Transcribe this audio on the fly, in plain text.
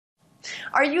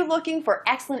Are you looking for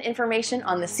excellent information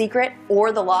on The Secret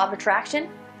or the Law of Attraction?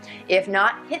 If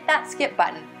not, hit that skip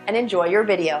button and enjoy your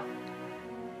video.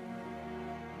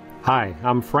 Hi,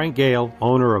 I'm Frank Gale,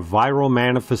 owner of Viral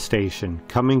Manifestation,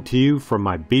 coming to you from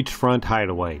my beachfront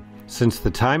hideaway. Since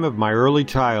the time of my early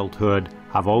childhood,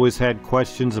 I've always had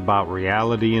questions about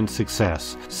reality and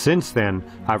success. Since then,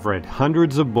 I've read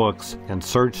hundreds of books and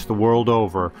searched the world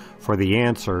over for the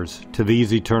answers to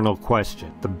these eternal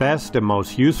questions. The best and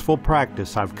most useful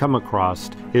practice I've come across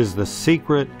is The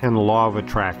Secret and the Law of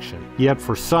Attraction. Yet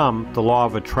for some, the Law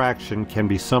of Attraction can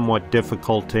be somewhat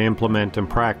difficult to implement and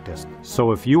practice.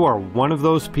 So if you are one of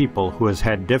those people who has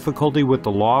had difficulty with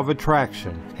the Law of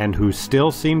Attraction and who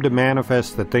still seem to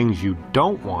manifest the things you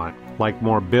don't want, like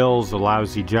more bills, a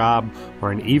lousy job,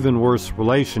 or an even worse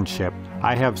relationship,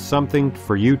 I have something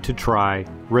for you to try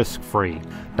risk-free.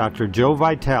 Dr. Joe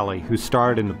Vitale, who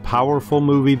starred in the powerful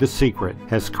movie The Secret,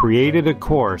 has created a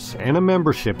course and a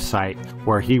membership site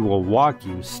where he will walk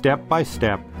you step by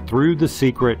step through The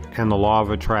Secret and the Law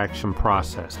of Attraction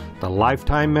process. The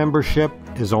lifetime membership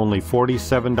is only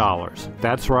 $47.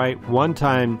 That's right, one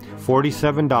time,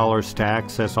 $47 to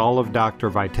access all of Dr.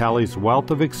 Vitale's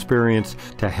wealth of experience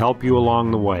to help you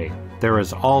along the way. There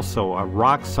is also a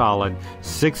rock-solid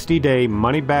 60-day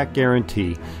money-back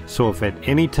guarantee, so if at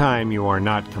any time you are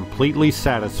not completely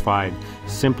satisfied,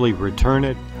 simply return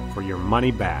it for your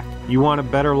money back. You want a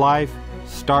better life?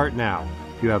 Start now.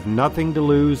 You have nothing to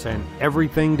lose and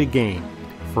everything to gain.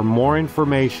 For more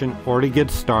information or to get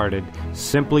started,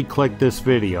 simply click this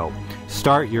video.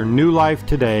 Start your new life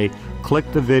today,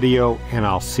 click the video, and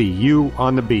I'll see you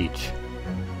on the beach.